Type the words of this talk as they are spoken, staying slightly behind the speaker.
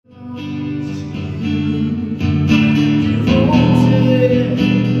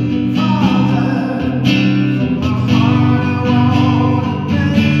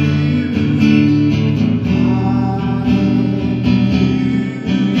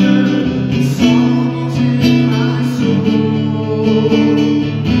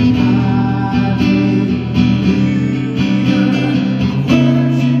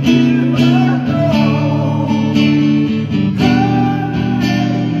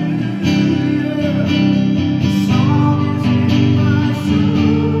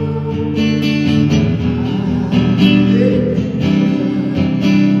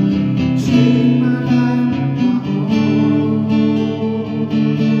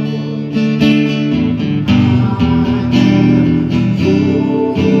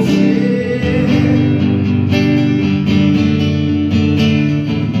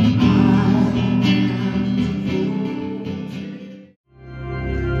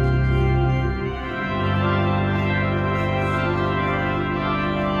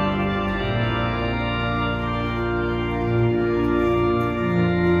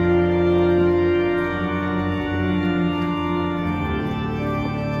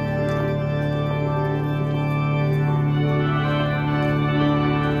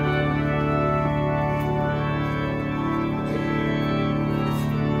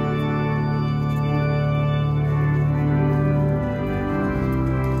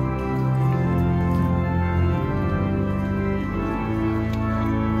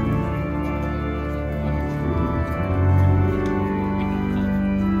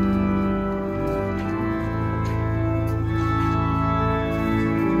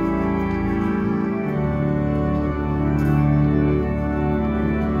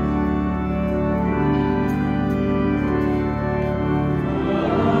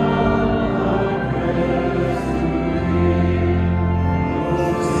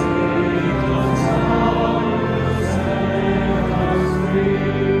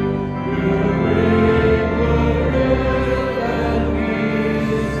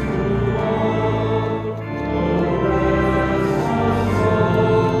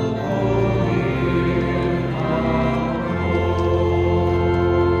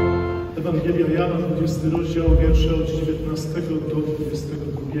20 rozdział, wiersze od 19 do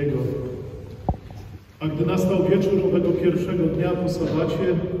 22. A gdy nastał wieczór owego pierwszego dnia po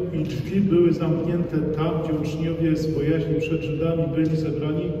sabacie i drzwi były zamknięte tam, gdzie uczniowie z bojaźni przed Żydami byli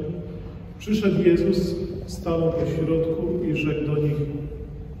zebrani, przyszedł Jezus, stanął pośrodku i rzekł do nich: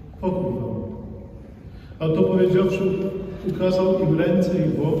 pokój wam. A to powiedziawszy, ukazał im ręce i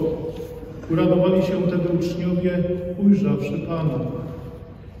bok. Uradowali się wtedy uczniowie, ujrzawszy Pana.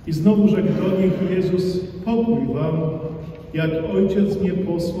 I znowu rzekł do nich Jezus: pokój wam, jak Ojciec mnie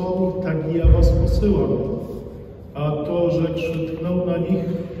posłał, tak i ja was posyłam. A to rzekłszy, tknął na nich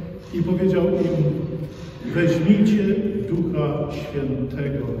i powiedział im: weźmijcie Ducha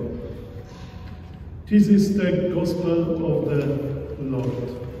Świętego. This is the gospel of the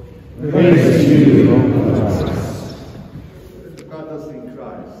Lord. Praise you, Lord Christ. Brothers in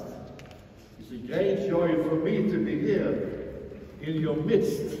Christ, it's a great joy for me to be here in your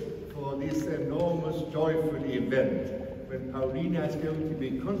midst for this enormous joyful event when Paulina is going to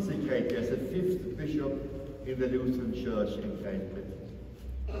be consecrated as a 5th bishop in the Lutheran Church in Great Britain.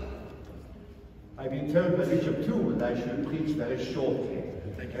 I've been told by Bishop too that I should preach very shortly,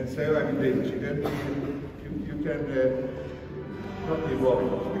 and so I will do. You can not be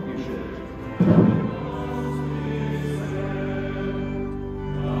worried, it will be short.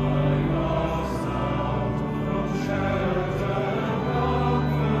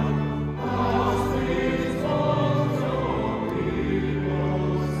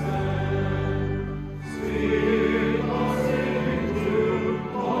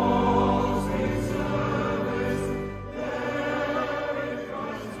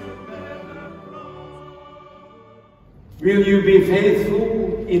 Will you be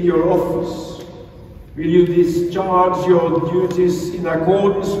faithful in your office? Will you discharge your duties in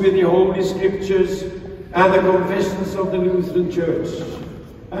accordance with the Holy Scriptures and the confessions of the Lutheran Church,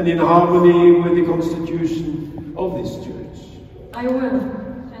 and in harmony with the constitution of this Church? I will,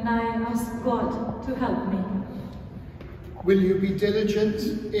 and I ask God to help me. Will you be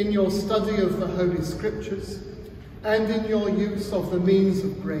diligent in your study of the Holy Scriptures and in your use of the means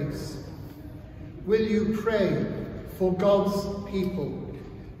of grace? Will you pray for God's people,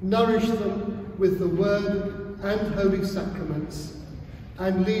 nourish them with the Word and Holy Sacraments,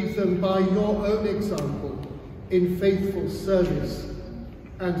 and lead them by your own example in faithful service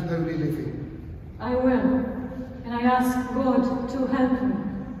and holy living? I will, and I ask God to help me.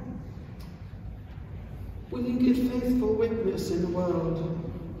 Will you give faithful witness in the world,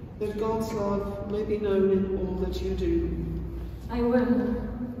 that God's love may be known in all that you do? I will,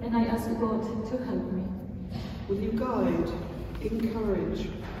 and I ask God to help me. Will you guide, encourage,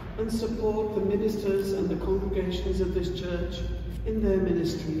 and support the ministers and the congregations of this church in their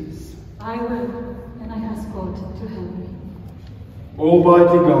ministries? I will, and I ask God to help me.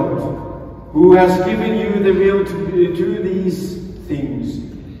 Almighty God, who has given you the will to do these things,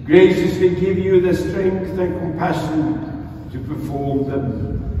 graciously give you the strength and compassion to perform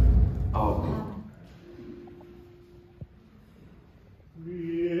them. Amen.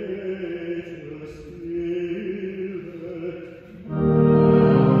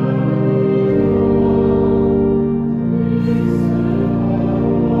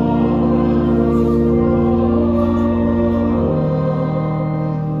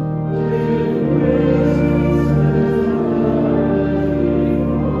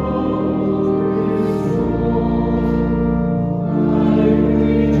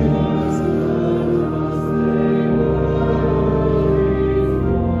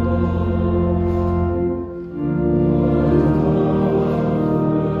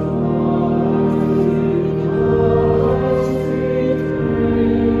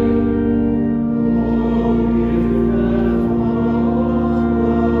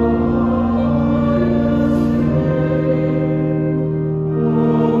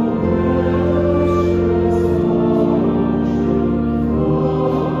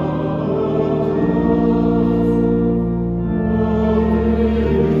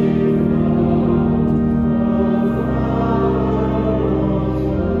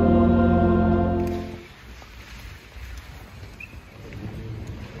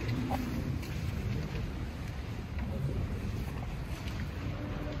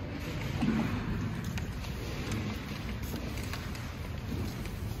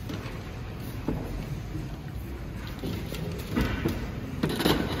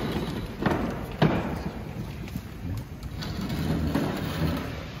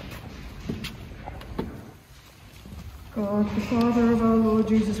 God, the Father of our Lord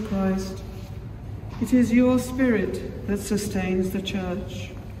Jesus Christ, it is your Spirit that sustains the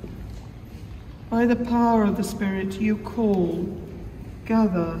Church. By the power of the Spirit you call,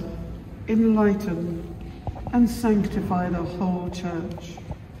 gather, enlighten, and sanctify the whole church.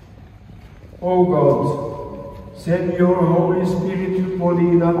 O God, send your Holy Spirit to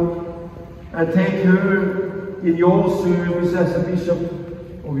Paulina and take her in your service as a bishop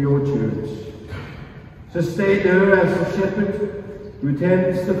of your church. Sustain her as a shepherd who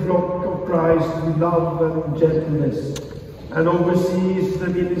tends the flock of Christ with love and gentleness, and oversees the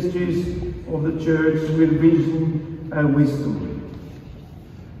ministries of the church with vision and wisdom.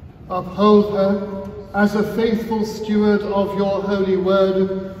 Uphold her as a faithful steward of your holy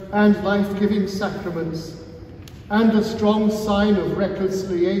word and life-giving sacraments, and a strong sign of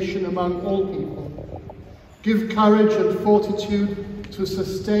reconciliation among all people. Give courage and fortitude to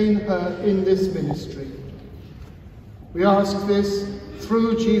sustain her in this ministry. We ask this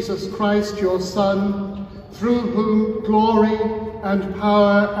through Jesus Christ, your Son, through whom glory and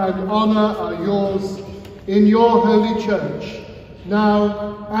power and honor are yours in your holy church,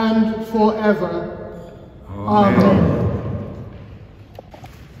 now and forever. Amen.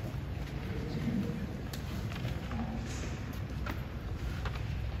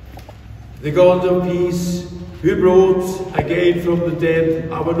 The God of peace, who brought again from the dead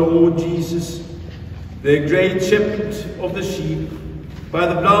our Lord Jesus, the great shepherd of the sheep, by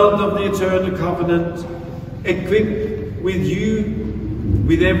the blood of the eternal covenant, equip with you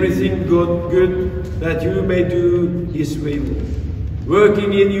with everything good that you may do his will,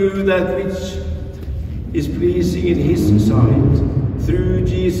 working in you that which is pleasing in his sight, through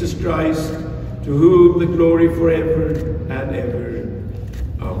Jesus Christ, to whom the glory forever and ever.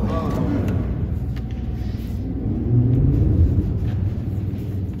 Amen.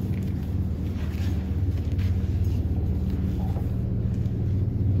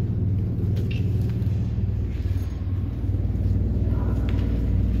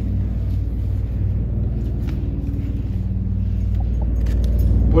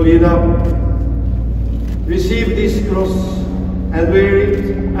 Paulina, receive this cross and wear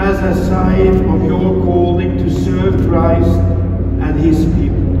it as a sign of your calling to serve Christ and his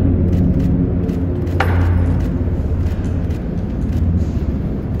people.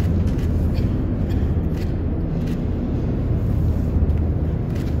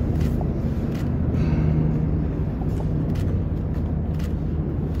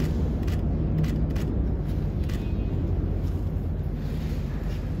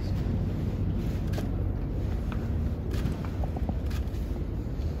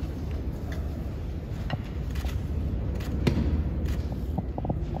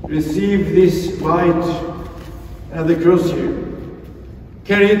 Receive this light and the cross here.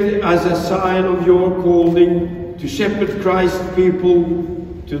 Carry it as a sign of your calling to shepherd Christ's people,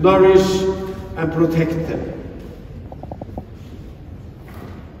 to nourish and protect them.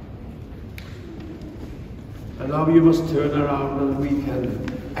 And now you must turn around and we can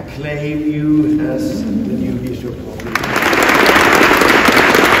acclaim you as the new Bishop of the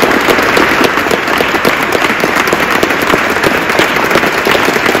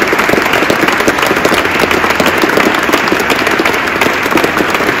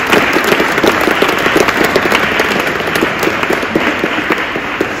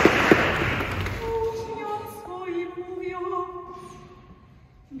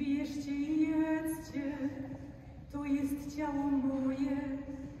Bierzcie i jedzcie, to jest ciało moje,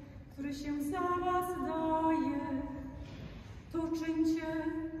 które się za was daje. To czyńcie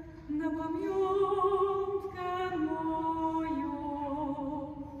na pamiątkę moją.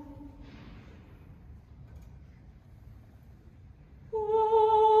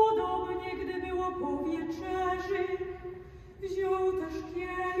 Podobnie, gdy było po wieczerzy, wziął też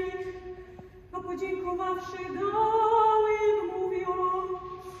kielich, a podziękowawszy dał im, mówiąc: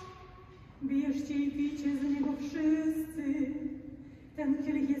 bierzcie i pijcie z niego wszyscy. Ten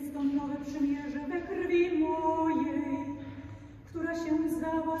kielich jest to nowe przymierze we krwi mojej, która się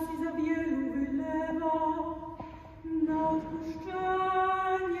za was i za wielu wylewa na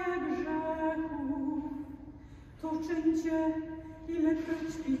odpuszczenie grzechów. To czyńcie,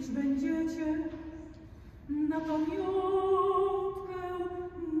 ilekroć pić będziecie, na pamiątkę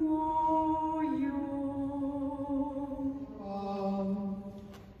moją.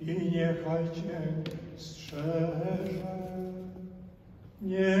 I niechaj Cię strzeże,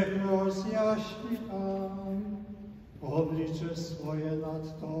 niech rozjaśni Pan oblicze swoje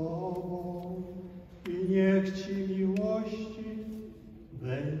nad Tobą i niech Ci miłości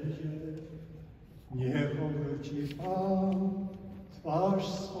będzie. Niech obróci Pan twarz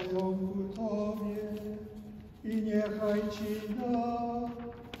swoją ku Tobie i niechaj Ci da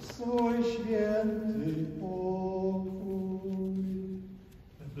swój święty pokój.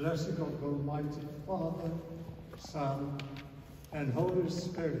 The blessing of Almighty Father, Son, and Holy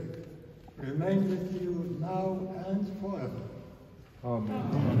Spirit remain with you now and forever.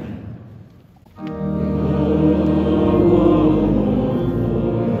 Amen.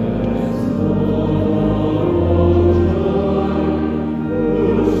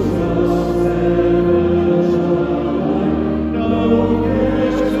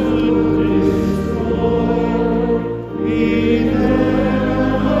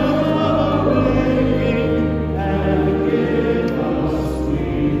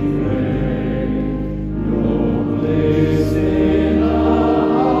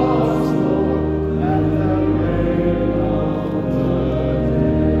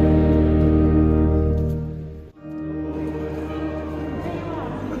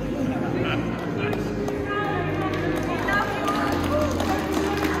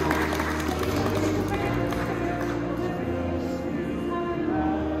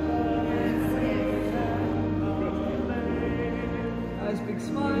 Nice big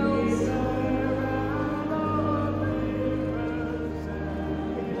smiles.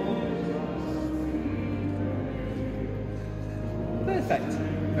 Perfect.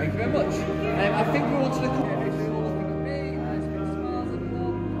 Thank you very much. I think we're on to the everyone looking at me. Nice big smiles,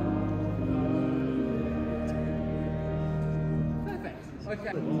 everyone. Perfect.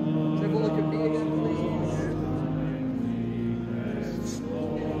 Okay. So everyone look at me again, please.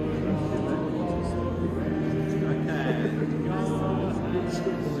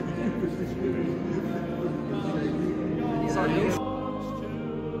 Sorry.